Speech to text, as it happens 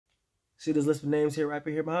See this list of names here, right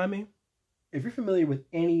here behind me? If you're familiar with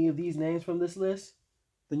any of these names from this list,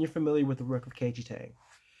 then you're familiar with the work of Kaiji Tang.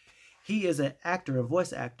 He is an actor, a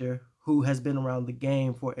voice actor, who has been around the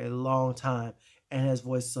game for a long time and has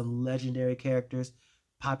voiced some legendary characters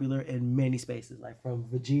popular in many spaces, like from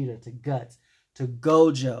Vegeta to Guts to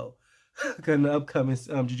Gojo, in the upcoming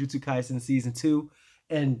Jujutsu Kaisen Season 2,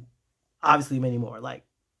 and obviously many more. Like,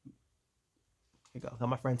 here you go. Got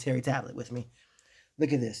my friend Terry Tablet with me.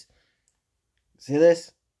 Look at this. See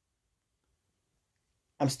this?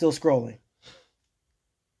 I'm still scrolling.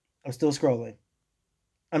 I'm still scrolling.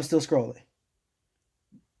 I'm still scrolling.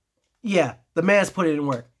 Yeah, the man's put it in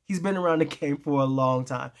work. He's been around the game for a long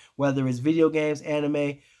time. Whether it's video games,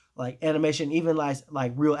 anime, like animation, even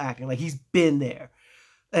like real acting. Like, he's been there.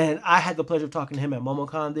 And I had the pleasure of talking to him at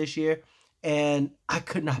Momocon this year. And I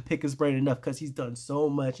could not pick his brain enough because he's done so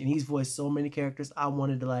much and he's voiced so many characters I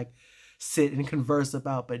wanted to like sit and converse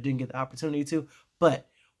about, but didn't get the opportunity to. But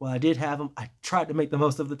while I did have him, I tried to make the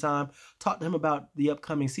most of the time. Talked to him about the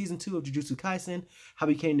upcoming Season 2 of Jujutsu Kaisen, how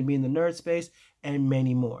he came to be in the nerd space, and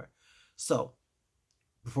many more. So,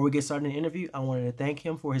 before we get started in the interview, I wanted to thank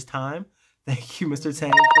him for his time. Thank you, Mr.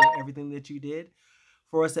 Tang, for everything that you did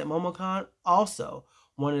for us at Momocon. Also,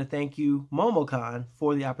 wanted to thank you, Momocon,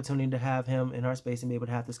 for the opportunity to have him in our space and be able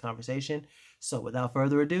to have this conversation. So, without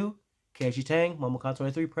further ado, Kaiji Tang, Momocon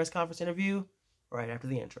 23 press conference interview, right after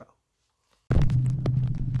the intro.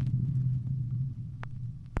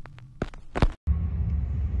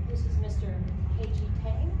 This is Mr. Kaiji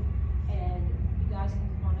Tang, and you guys can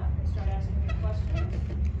come on up and start asking your questions.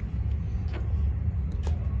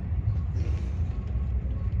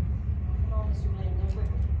 Come on, Mr. Lane, no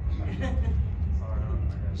quicker.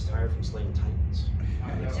 I was tired from slaying titans.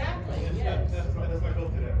 Exactly, yes. That's my goal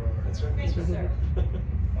today, bro. That's right. Thank you, sir.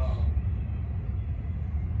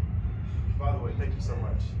 By the way, thank you so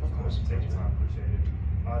much. Of course. For taking time, appreciate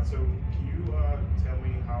it. So, can you tell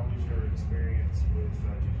me how was your experience with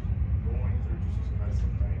going through Jujutsu Kaisen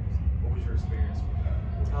things? What was your experience with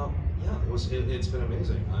that? Yeah, it's been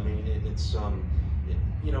amazing. I mean,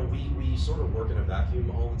 you know, we sort of work in a vacuum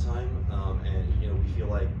all the time, and you know, we feel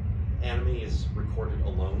like anime is recorded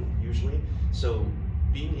alone usually. So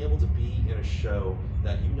being able to be in a show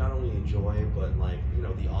that you not only enjoy, but like, you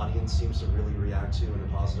know, the audience seems to really react to in a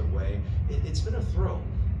positive way, it's been a thrill.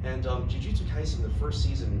 And Jujutsu Kaisen, the first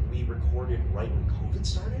season, we recorded right when COVID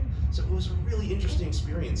started, so it was a really interesting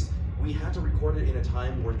experience. We had to record it in a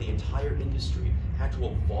time where the entire industry had to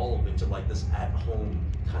evolve into like this at-home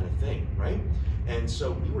kind of thing, right? And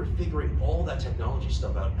so we were figuring all that technology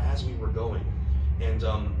stuff out as we were going. And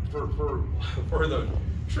for the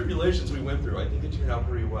tribulations we went through, I think it turned out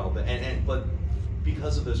pretty well. But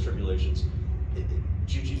because of those tribulations,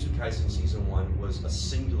 Jujutsu Kaisen Season 1 was a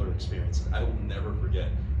singular experience that I will never forget.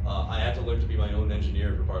 I had to learn to be my own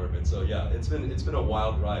engineer for part of it. So yeah, it's been a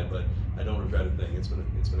wild ride, but I don't regret a thing. It's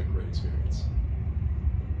been a great experience.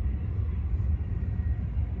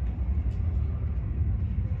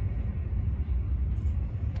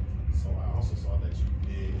 So I also saw that you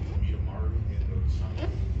did meet Amaru in the show.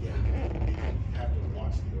 Yeah. Did you have to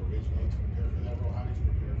watch the original to prepare for that role? How did you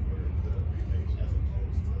prepare for the remake as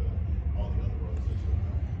opposed to all the other roles that you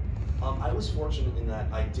have? I was fortunate in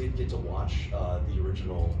that I did get to watch the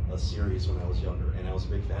original series when I was younger, and I was a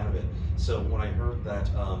big fan of it. So when I heard that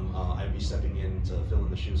I'd be stepping in to fill in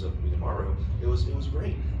the shoes of Minamaru, it was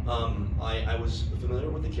great. I was familiar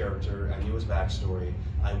with the character, I knew his backstory.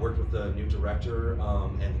 I worked with the new director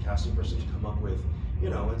and the casting person to come up with, you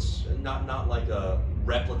know, it's not like a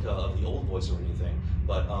replica of the old voice or anything,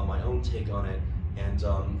 but my own take on it. And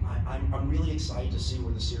I'm really excited to see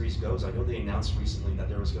where the series goes. I know they announced recently that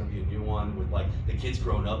there was going to be a new one with like the kids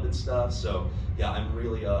grown up and stuff. So yeah, I'm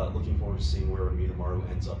really looking forward to seeing where Minamaru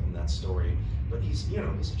ends up in that story. But he's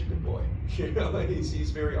such a good boy. You know,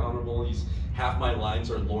 he's very honorable. He's half my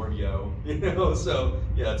lines are Lord Yo. You know, so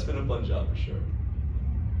yeah, it's been a fun job for sure.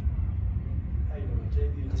 How you doing,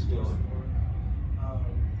 JP? How's it going?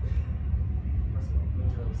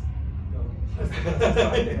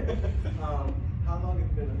 How long have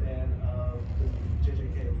you been a fan of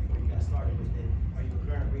JJK before you got started with it? Are you a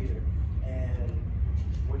current reader? And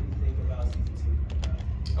what do you think about Season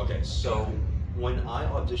 2? Okay, so when I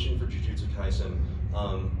auditioned for Jujutsu Kaisen,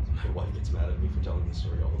 my wife gets mad at me for telling this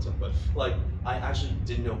story all the time, but like, I actually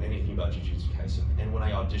didn't know anything about Jujutsu Kaisen. And when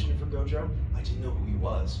I auditioned for Gojo, I didn't know who he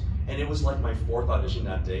was. And it was like my 4th audition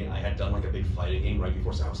that day. I had done like a big fighting game right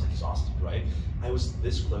before, so I was like exhausted, right? I was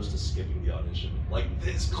this close to skipping the audition. Like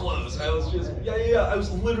this close. I was just, yeah. I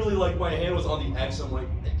was literally like, my hand was on the X. I'm like,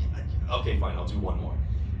 okay, fine, I'll do one more.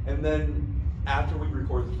 And then after we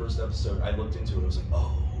recorded the first episode, I looked into it, I was like,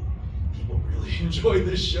 oh, really enjoy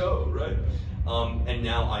this show, right? And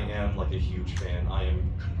now I am like a huge fan. I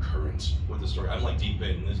am concurrent with the story. I'm like deep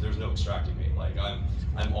in. There's no extracting me. Like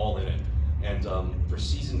I'm all in it. And for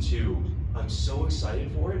season 2, I'm so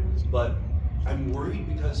excited for it. But I'm worried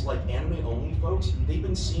because like anime only folks, they've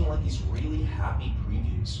been seeing like these really happy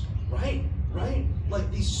previews, right? Right?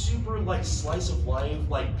 Like these super like slice of life,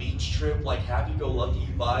 like beach trip, like happy-go-lucky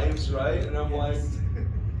vibes, right? And I'm like,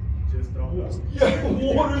 just don't. yeah,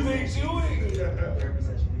 what are they doing?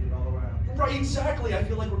 Representation needed all around. Right, exactly. I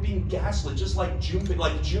feel like we're being gaslit, just like Junpei,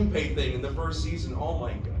 like the Junpei thing in the first season. Oh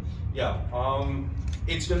my god. Yeah.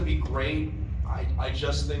 It's gonna be great. I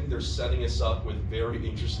just think they're setting us up with very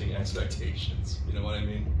interesting expectations. You know what I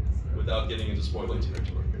mean? Without getting into spoiling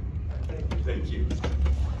territory. Thank you.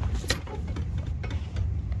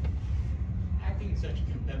 Acting in such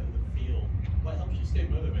a competitive field, what helps you stay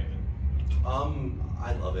motivated?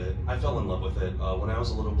 I love it. I fell in love with it. When I was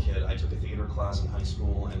a little kid, I took a theater class in high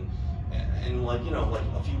school, and like, you know, like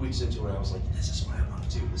a few weeks into it, I was like, this is what I want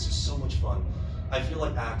to do. This is so much fun. I feel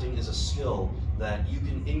like acting is a skill that you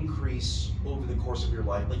can increase over the course of your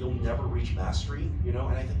life, but you'll never reach mastery, you know?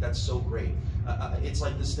 And I think that's so great. It's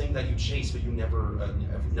like this thing that you chase, but you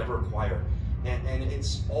never acquire. And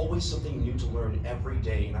it's always something new to learn every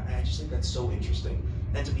day, and I just think that's so interesting.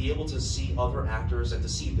 And to be able to see other actors and to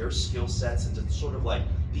see their skill sets and to sort of like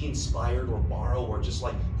be inspired or borrow or just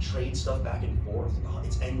like trade stuff back and forth,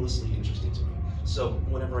 it's endlessly interesting to me. So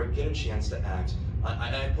whenever I get a chance to act,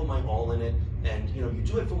 I put my all in it, and you know, you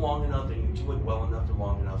do it for long enough and you do it well enough for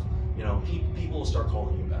long enough, you know, people will start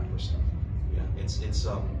calling you back for stuff. Yeah, it's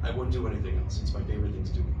I wouldn't do anything else. It's my favorite thing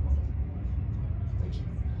to do in the world. Thank you.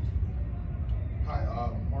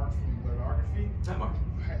 Hi, Mark from Bibliography. Hi, Mark.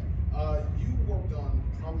 Hi. You worked on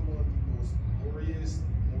probably one of the most glorious,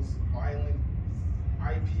 most violent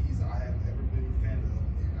IPs I have ever been a fan of,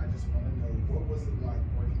 and I just want to know, what was it like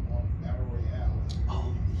working on Battle Royale?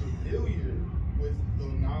 Oh, familiar with the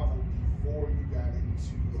novel before you got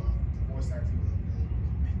into the voice acting of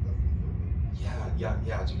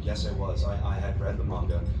Yeah, dude, yes I was. I had read the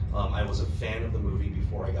manga. I was a fan of the movie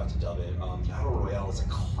before I got to dub it. Battle Royale is a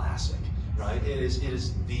classic, right? It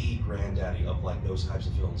is the granddaddy of like those types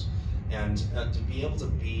of films. And to be able to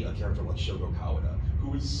be a character like Shogo Kawada,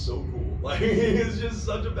 who is so cool, like he's just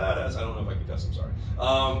such a badass. I don't know if I can cuss, I'm sorry.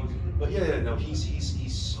 But yeah, no,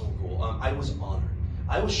 he's so cool. I was honored.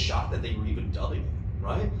 I was shocked that they were even dubbing it,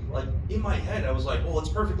 right? Like in my head, I was like, well, it's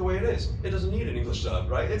perfect the way it is. It doesn't need an English dub,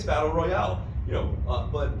 right? It's Battle Royale, you know.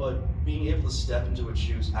 But being able to step into its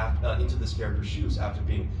shoes, into this character's shoes after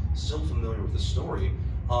being so familiar with the story,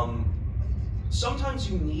 sometimes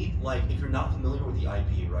you need, like, if you're not familiar with the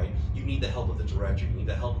IP, right? You need the help of the director, you need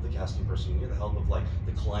the help of the casting person, you need the help of like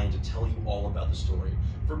the client to tell you all about the story.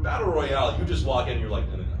 For Battle Royale, you just walk in and you're like,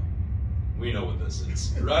 no. We know what this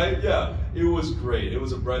is, right? Yeah, it was great. It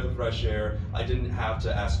was a breath of fresh air. I didn't have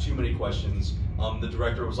to ask too many questions. The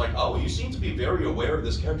director was like, oh, you seem to be very aware of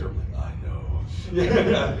this character. I'm like, I know.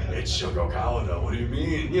 Yeah, it's Shogo Kawada. What do you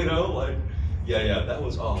mean? You know, like, yeah, that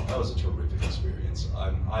was a terrific experience.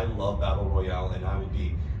 I love Battle Royale, and I would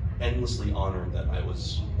be endlessly honored that I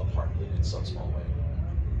was a part of it in some small way.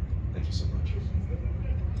 Thank you so much.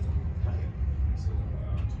 Hi. So,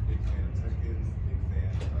 big fan of Tekken, big fan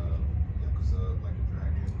of Yakuza, Like a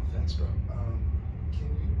Dragon. Thanks, bro. Can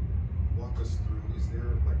you walk us through, is there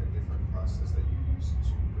like a different process that you use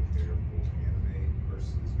to prepare for anime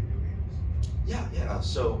versus video games? Yeah.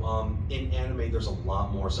 So in anime, there's a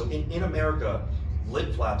lot more. So in America,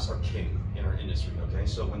 lip flaps are king in our industry, okay?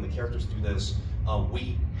 So when the characters do this,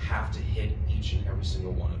 we have to hit each and every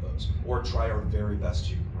single one of those, or try our very best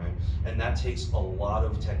to, right? And that takes a lot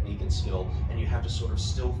of technique and skill, and you have to sort of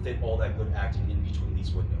still fit all that good acting in between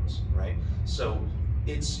these windows, right? So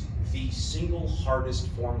it's the single hardest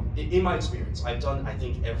form, in my experience. I've done, I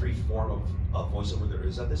think, every form of voiceover there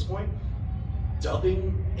is at this point.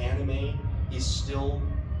 Dubbing anime is still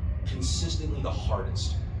consistently the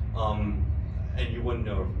hardest. And you wouldn't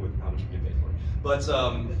know how much we get paid for it. But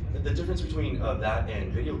the difference between that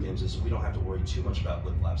and video games is we don't have to worry too much about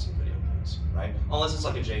lip flaps in video games, right? Unless it's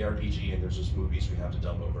like a JRPG and there's just movies we have to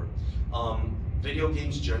dub over. Video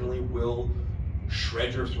games generally will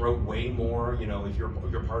shred your throat way more, you know, if you're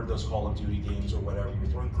part of those Call of Duty games or whatever, you're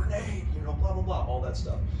throwing grenade, you know, blah, blah, blah, all that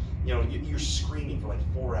stuff. You know, you're screaming for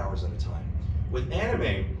like 4 hours at a time. With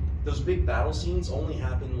anime, those big battle scenes only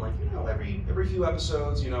happen like, you know, every few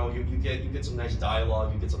episodes, you know, you get some nice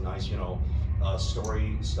dialogue, you get some nice, you know,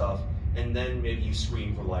 story stuff, and then maybe you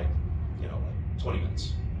scream for like, you know, like 20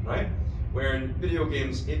 minutes, right? Where in video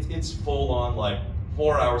games, it's full on like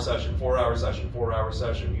 4 hour session, 4 hour session, 4 hour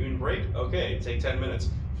session. You can break, okay, take 10 minutes,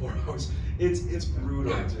 4 hours. It's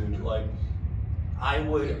brutal, dude. Like, I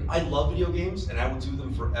love video games and I would do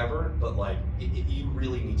them forever, but like, you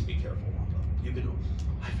really need to be careful on them. You can,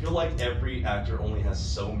 I feel like every actor only has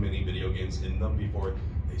so many video games in them before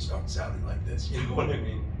they start sounding like this. You know what I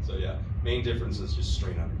mean? So yeah, main difference is just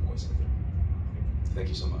strain out your voice, I think. Thank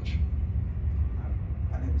you so much.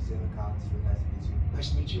 My name is Jalen Collins. It's really nice to meet you. Nice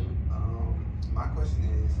to meet you. My question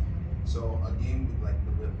is, so again with like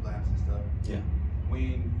the lip flaps and stuff. Yeah.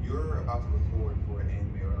 When you're about to record for an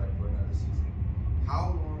anime or like for another season,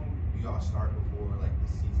 how long do y'all start before like the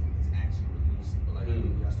season is actually released? Or like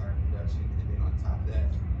y'all start production, and then on top of that,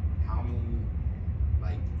 how many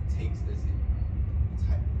like takes does it?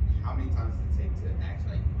 How many times does it take to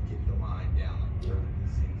actually like get the line down, like during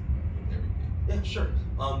the season with everything? Yeah, sure.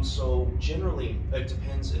 So generally, it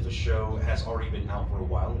depends if a show has already been out for a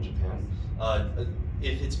while in Japan.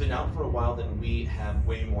 If it's been out for a while, then we have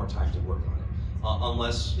way more time to work on it.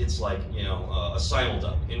 Unless it's like, you know, a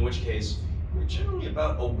simuldub, in which case we're generally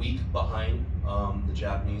about a week behind the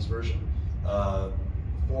Japanese version.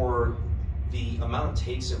 For the amount of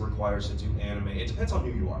takes it requires to do anime, it depends on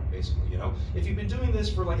who you are, basically, you know? If you've been doing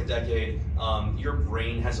this for like a decade, your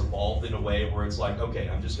brain has evolved in a way where it's like, okay,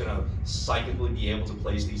 I'm just gonna psychically be able to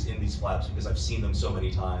place these in these flaps because I've seen them so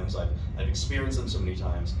many times, I've experienced them so many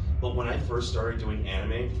times. But when I first started doing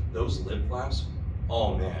anime, those lip flaps,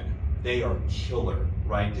 oh man, they are killer,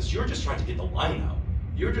 right? Because you're just trying to get the line out.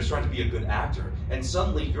 You're just trying to be a good actor. And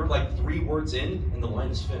suddenly you're like 3 words in and the line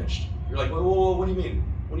is finished. You're like, whoa, whoa, whoa, what do you mean?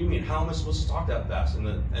 What do you mean? How am I supposed to talk that fast? And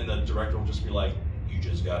the director will just be like, you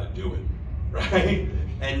just gotta do it, right?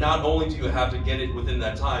 And not only do you have to get it within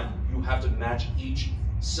that time, you have to match each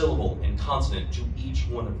syllable and consonant to each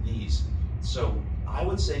one of these. So I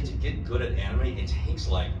would say to get good at anime, it takes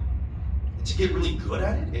like, to get really good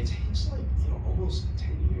at it, it takes like, you know, almost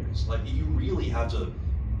 10 years. Like, you really have to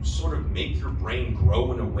sort of make your brain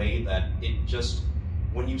grow in a way that it just,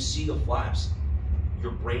 when you see the flaps,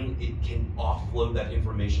 your brain, it can offload that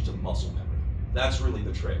information to muscle memory. That's really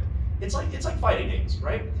the trick. It's like fighting games,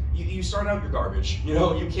 right? You start out, you're garbage. You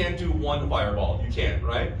know, you can't do one fireball. You can't,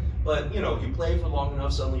 right? But you know, you play for long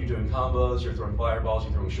enough, suddenly you're doing combos, you're throwing fireballs,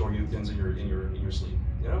 you're throwing shoryukens in your sleep.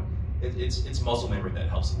 You know, it's muscle memory that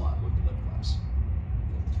helps a lot with the lip flaps.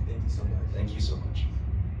 Thank you so much. Thank you so much.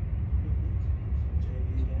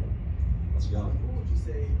 JB again. Let's go. Who would you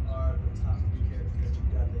say are the top 3 characters that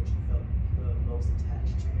you've done that you felt the most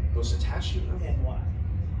attached to? Most attached to them? And why?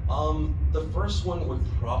 The first one would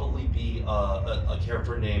probably be a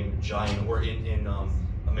character named Giant, or in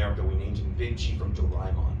America we named him Big G from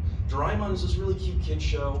Doraemon. Doraemon is this really cute kid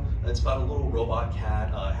show. It's about a little robot cat,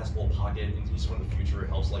 has a little pocket, and he's from the future,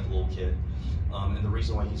 helps like a little kid. And the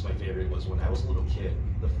reason why he's my favorite was when I was a little kid,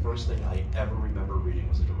 the first thing I ever remember reading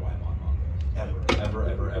was a Doraemon manga.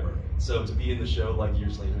 Ever. So to be in the show like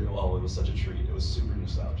years later, oh, it was such a treat. It was super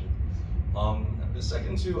nostalgic. The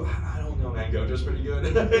second two, I don't know, man. Gojo's pretty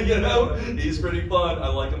good. You know, he's pretty fun. I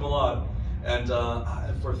like him a lot. And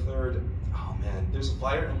for third, oh man, there's a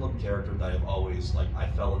Fire Emblem character that I've always I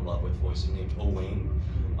fell in love with voicing, named Owain.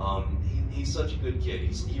 He's such a good kid.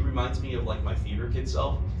 He reminds me of like my theater kid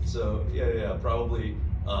self. So yeah, probably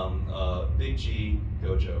Big G,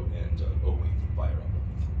 Gojo, and Owain from Fire Emblem.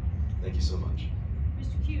 Thank you so much.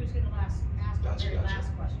 Mr. Q is going to ask Gotcha, the very gotcha.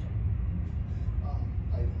 last question.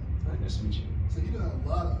 I, Hi, nice to meet you. so you done a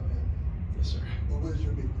lot of anime. Yes, sir. What was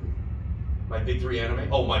your big 3? My big 3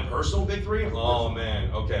 anime? Oh, my personal big 3? Oh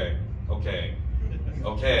man, okay.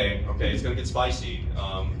 It's gonna get spicy.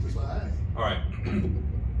 Just what I asked. All right.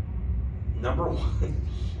 Number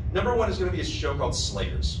one is gonna be a show called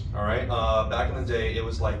Slayers. All right. Back in the day, it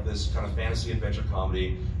was like this kind of fantasy adventure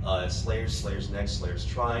comedy. Slayers Next, Slayers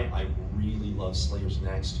Try. I really love Slayers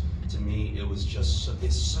Next. To me, it was just,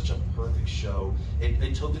 it's such a perfect show. It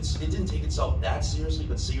didn't take itself that seriously,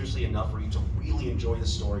 but seriously enough for you to really enjoy the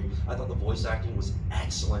story. I thought the voice acting was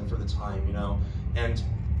excellent for the time, you know. And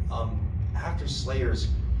after Slayers,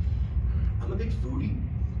 I'm a big foodie.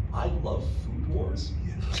 I love Food Wars.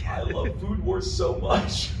 I love Food Wars so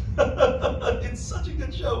much. It's such a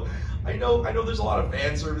good show. I know there's a lot of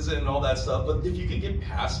fan service in it and all that stuff, but if you can get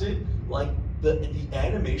past it, like the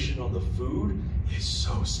animation on the food is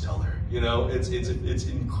so stellar. You know, it's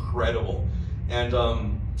incredible. And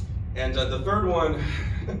the third one,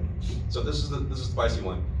 so this is the spicy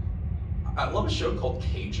one. I love a show called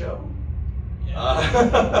Keijo.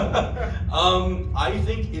 I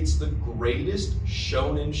think it's the greatest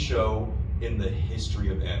shonen show in the history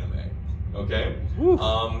of anime. Okay,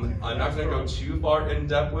 I'm not going to go too far in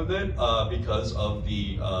depth with it because of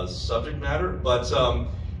the subject matter, but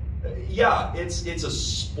yeah, it's a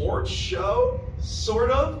sports show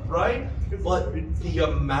sort of, right? But the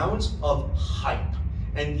amount of hype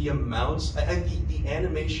and the amounts and the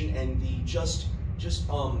animation and the just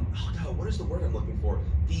oh God, what is the word I'm looking for?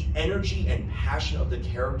 The energy and passion of the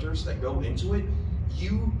characters that go into it,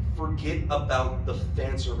 you forget about the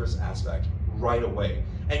fan service aspect right away.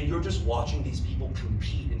 And you're just watching these people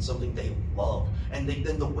compete in something they love, and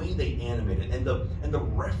the way they animate it, and the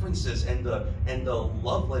references and the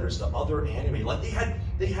love letters to other anime. Like they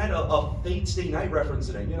had a Fate Stay Night reference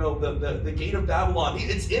in it. You know, the Gate of Babylon.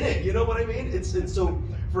 It's in it. You know what I mean? It's so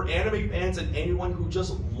for anime fans and anyone who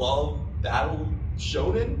just love battle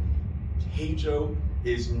shonen, Keijo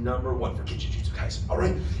is #1. Forget Jujutsu Kaisen, all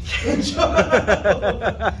right?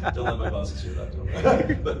 Don't let my bosses hear that, don't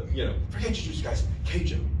I? But, you know, forget Jujutsu Kaisen.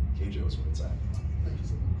 Keijo is what it's at.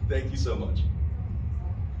 Thank you so much.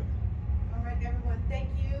 All right, everyone, thank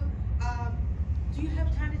you. Do you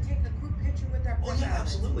have time to take a group picture with our Oh, yeah,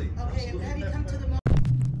 absolutely. Okay, Absolutely. have you come to the